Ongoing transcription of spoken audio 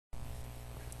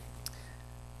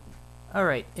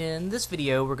Alright, in this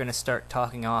video we're going to start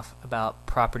talking off about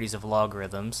properties of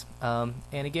logarithms. And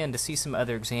again, to see some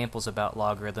other examples about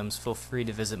logarithms, feel free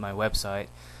to visit my website.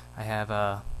 I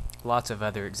have lots of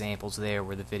other examples there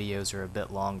where the videos are a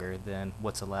bit longer than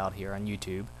what's allowed here on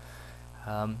YouTube.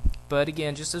 But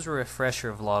again, just as a refresher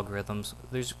of logarithms,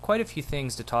 there's quite a few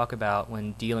things to talk about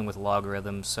when dealing with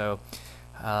logarithms, so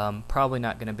probably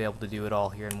not going to be able to do it all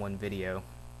here in one video.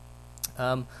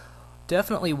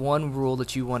 Definitely one rule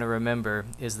that you want to remember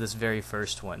is this very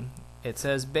first one. It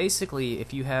says basically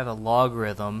if you have a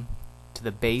logarithm to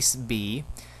the base b,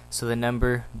 so the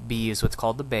number b is what's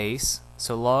called the base,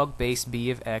 so log base b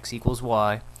of x equals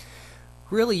y,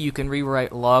 really you can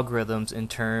rewrite logarithms in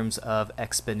terms of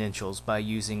exponentials by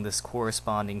using this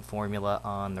corresponding formula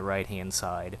on the right hand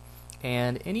side.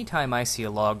 And anytime I see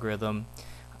a logarithm,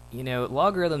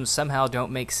 logarithms somehow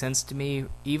don't make sense to me.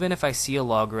 Even if I see a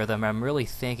logarithm, I'm really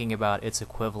thinking about its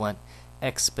equivalent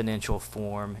exponential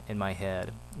form in my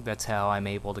head. That's how I'm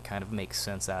able to kind of make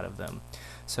sense out of them.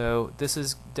 So this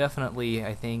is definitely,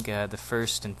 I think, the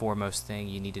first and foremost thing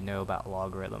you need to know about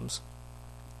logarithms.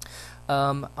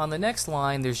 On the next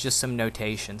line, there's just some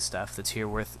notation stuff that's here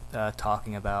worth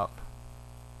talking about.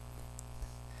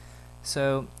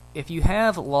 So if you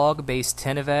have log base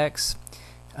 10 of x,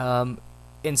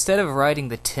 instead of writing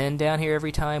the 10 down here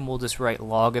every time, we'll just write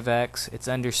log of x. It's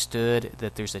understood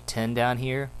that there's a 10 down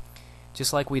here.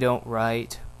 Just like we don't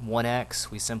write 1x,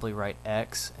 we simply write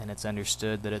x, and it's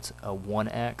understood that it's a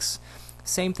 1x.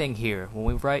 Same thing here. When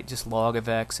we write just log of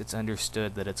x, it's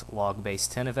understood that it's log base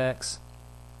 10 of x.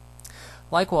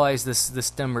 Likewise,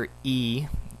 this number e,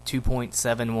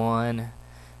 2.71,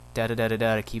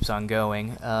 it keeps on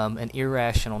going. An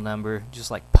irrational number, just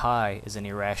like pi is an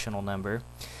irrational number.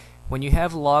 When you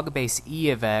have log base e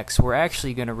of x, we're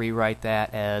actually going to rewrite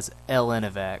that as ln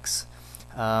of x,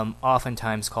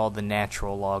 oftentimes called the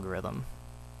natural logarithm.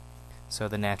 So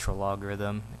the natural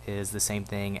logarithm is the same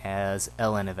thing as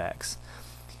ln of x.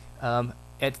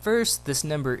 At first, this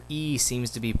number e seems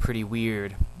to be pretty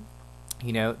weird.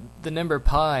 The number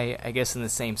pi, I guess in the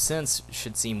same sense,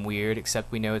 should seem weird,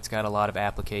 except we know it's got a lot of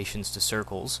applications to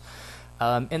circles.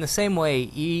 In the same way,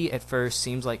 e at first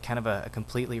seems like kind of a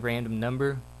completely random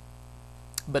number,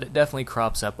 but it definitely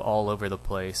crops up all over the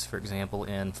place. For example,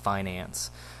 in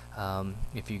finance,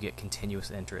 if you get continuous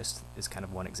interest is kind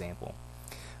of one example.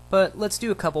 But let's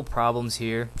do a couple problems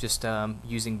here, just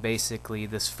using basically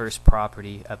this first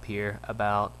property up here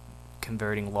about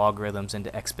converting logarithms into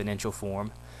exponential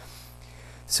form.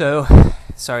 So,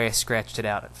 sorry I scratched it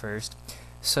out at first.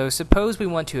 So suppose we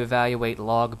want to evaluate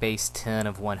log base 10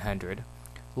 of 100.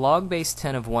 Log base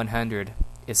 10 of 100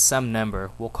 is some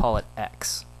number, we'll call it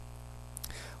x.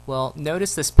 Well,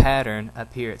 notice this pattern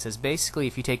up here. It says basically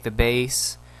if you take the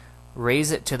base,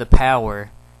 raise it to the power,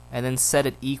 and then set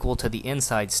it equal to the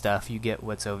inside stuff, you get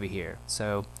what's over here.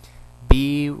 So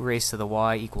b raised to the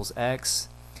y equals x.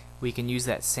 We can use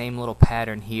that same little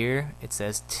pattern here. It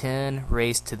says 10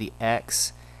 raised to the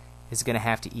x is going to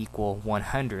have to equal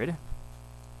 100.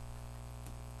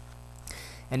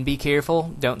 And be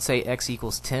careful, don't say x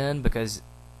equals 10 because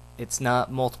it's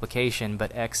not multiplication,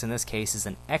 but x in this case is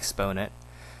an exponent.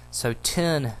 So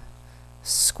 10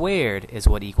 squared is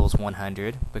what equals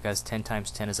 100, because 10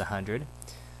 times 10 is 100.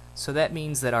 So that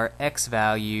means that our x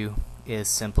value is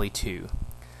simply 2.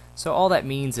 So all that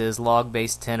means is log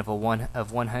base 10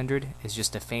 of 100 is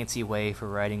just a fancy way for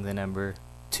writing the number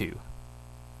 2.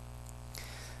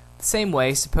 The same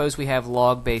way, suppose we have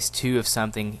log base 2 of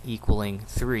something equaling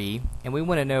 3, and we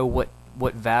want to know what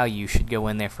value should go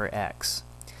in there for x.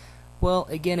 Well,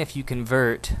 again, if you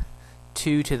convert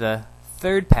 2 to the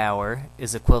third power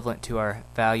is equivalent to our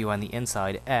value on the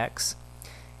inside, x,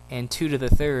 and 2 to the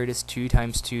third is 2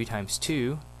 times 2 times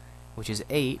 2, which is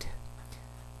 8.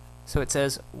 So it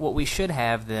says what we should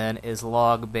have then is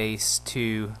log base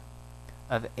 2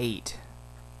 of 8.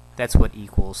 That's what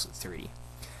equals 3.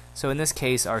 So in this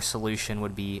case, our solution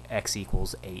would be x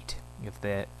equals 8,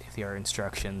 if our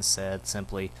instructions said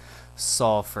simply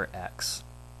solve for x.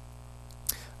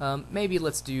 Maybe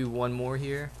let's do one more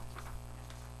here.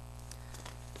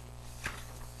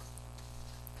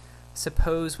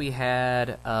 Suppose we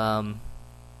had,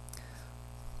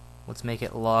 let's make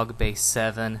it log base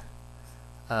 7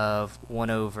 of 1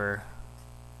 over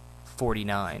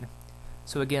 49.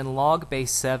 So again, log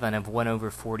base 7 of 1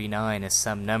 over 49 is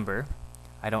some number.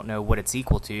 I don't know what it's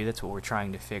equal to, that's what we're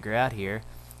trying to figure out here.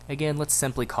 Again, let's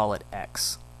simply call it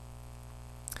x.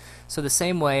 So the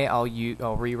same way I'll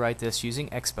rewrite this using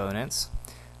exponents.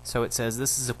 So it says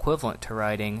this is equivalent to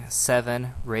writing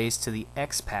 7 raised to the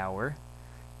x power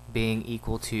being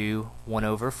equal to 1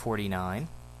 over 49.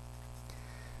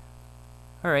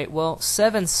 Alright, well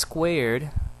 7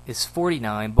 squared is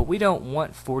 49, but we don't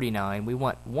want 49, we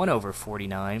want 1 over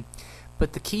 49.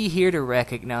 But the key here to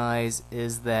recognize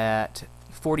is that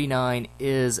 49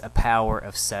 is a power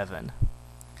of 7.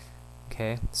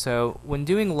 Okay, so when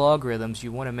doing logarithms,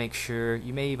 you want to make sure,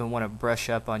 you may even want to brush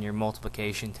up on your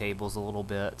multiplication tables a little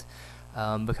bit,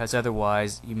 because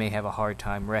otherwise you may have a hard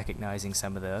time recognizing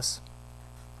some of this.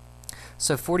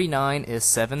 So 49 is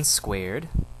 7 squared.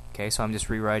 Okay, so I'm just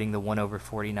rewriting the 1 over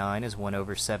 49 as 1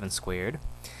 over 7 squared.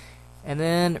 And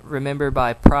then remember,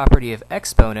 by property of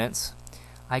exponents,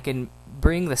 I can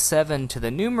bring the 7 to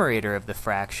the numerator of the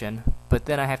fraction, but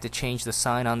then I have to change the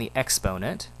sign on the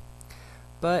exponent.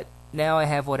 But now I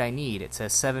have what I need. It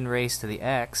says 7 raised to the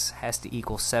x has to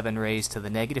equal 7 raised to the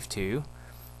negative 2.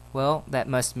 Well, that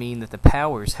must mean that the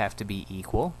powers have to be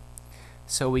equal.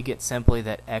 So we get simply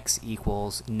that x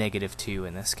equals negative 2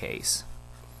 in this case.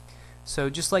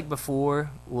 So just like before,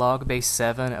 log base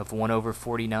 7 of 1 over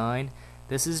 49,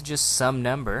 this is just some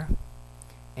number,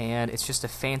 and it's just a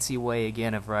fancy way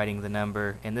again of writing the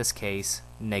number, in this case,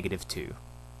 negative 2.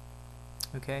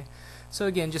 Okay, so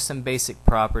again, just some basic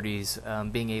properties,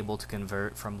 being able to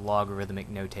convert from logarithmic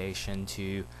notation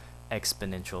to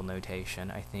exponential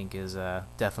notation, I think is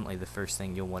definitely the first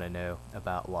thing you'll want to know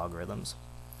about logarithms.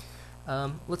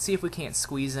 Let's see if we can't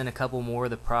squeeze in a couple more of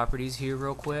the properties here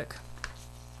real quick,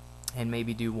 and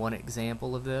maybe do one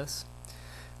example of this.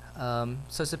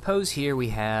 So suppose here we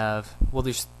have, well,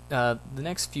 there's the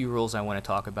next few rules I want to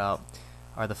talk about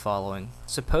are the following.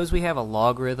 Suppose we have a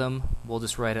logarithm, we'll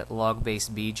just write it log base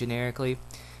b generically,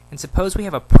 and suppose we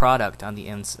have a product on the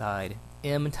inside,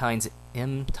 m times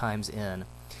n.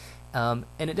 And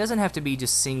it doesn't have to be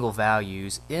just single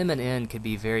values. M and n could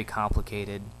be very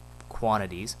complicated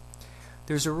quantities.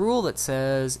 There's a rule that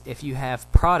says if you have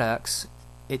products,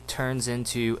 it turns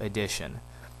into addition.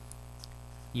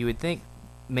 You would think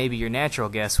maybe your natural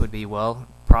guess would be, well,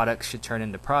 products should turn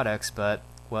into products, but,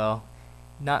 well,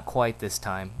 not quite this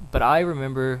time. But I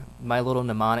remember my little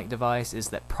mnemonic device is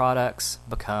that products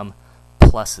become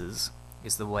pluses,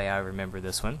 is the way I remember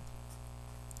this one.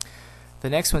 The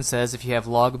next one says if you have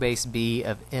log base b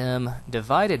of m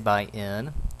divided by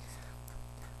n,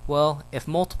 well, if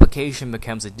multiplication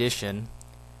becomes addition,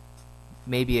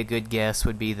 maybe a good guess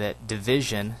would be that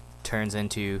division turns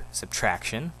into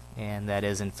subtraction, and that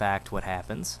is in fact what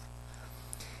happens.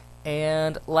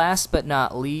 And last but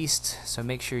not least, so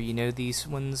make sure you know these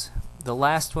ones, the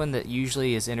last one that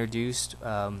usually is introduced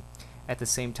at the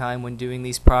same time when doing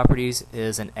these properties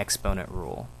is an exponent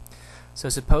rule. So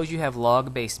suppose you have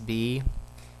log base b,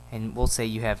 and we'll say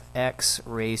you have x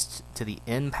raised to the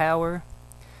n power.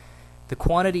 The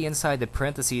quantity inside the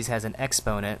parentheses has an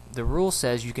exponent. The rule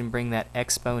says you can bring that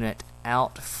exponent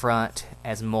out front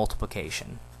as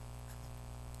multiplication.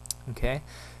 Okay,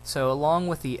 so along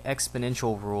with the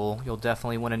exponential rule, you'll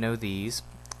definitely want to know these.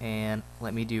 And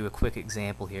let me do a quick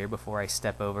example here before I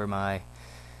step over my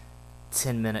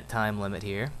 10-minute time limit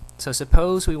here. So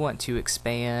suppose we want to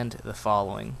expand the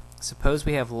following. Suppose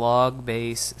we have log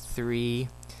base 3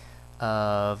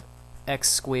 of x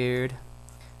squared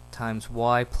times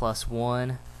y plus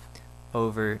 1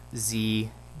 over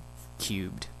z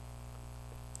cubed.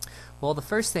 Well, the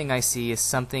first thing I see is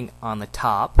something on the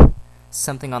top,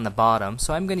 something on the bottom,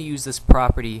 so I'm going to use this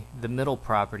property, the middle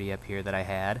property up here that I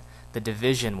had, the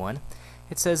division one.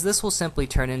 It says this will simply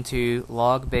turn into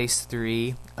log base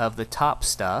 3 of the top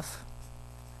stuff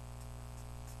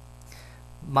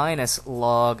minus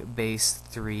log base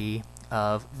 3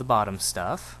 of the bottom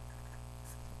stuff.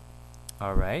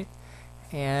 Alright,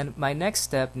 and my next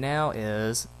step now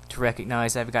is to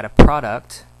recognize I've got a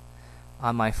product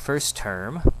on my first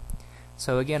term.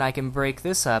 So again, I can break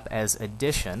this up as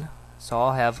addition. So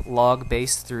I'll have log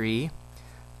base 3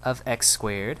 of x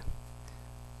squared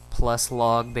plus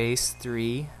log base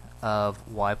 3 of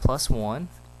y plus 1.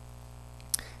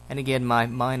 And again, my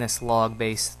minus log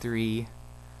base 3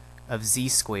 of z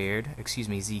squared,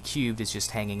 z cubed is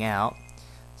just hanging out.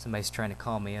 Somebody's trying to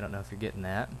call me, I don't know if you're getting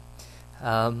that.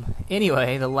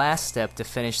 Anyway, the last step to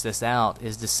finish this out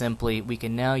is to simply, we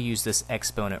can now use this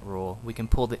exponent rule. We can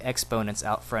pull the exponents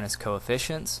out front as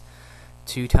coefficients.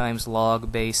 2 times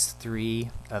log base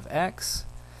 3 of x,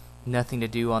 nothing to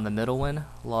do on the middle one,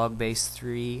 log base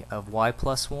 3 of y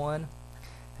plus 1,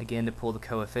 again to pull the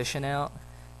coefficient out,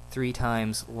 3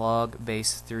 times log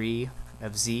base 3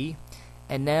 of z,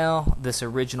 and now this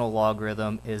original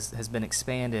logarithm has been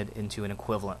expanded into an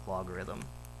equivalent logarithm.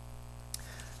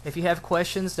 If you have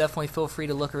questions, definitely feel free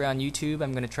to look around YouTube.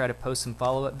 I'm going to try to post some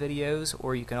follow-up videos,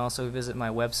 or you can also visit my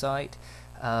website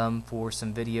for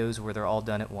some videos where they're all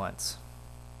done at once.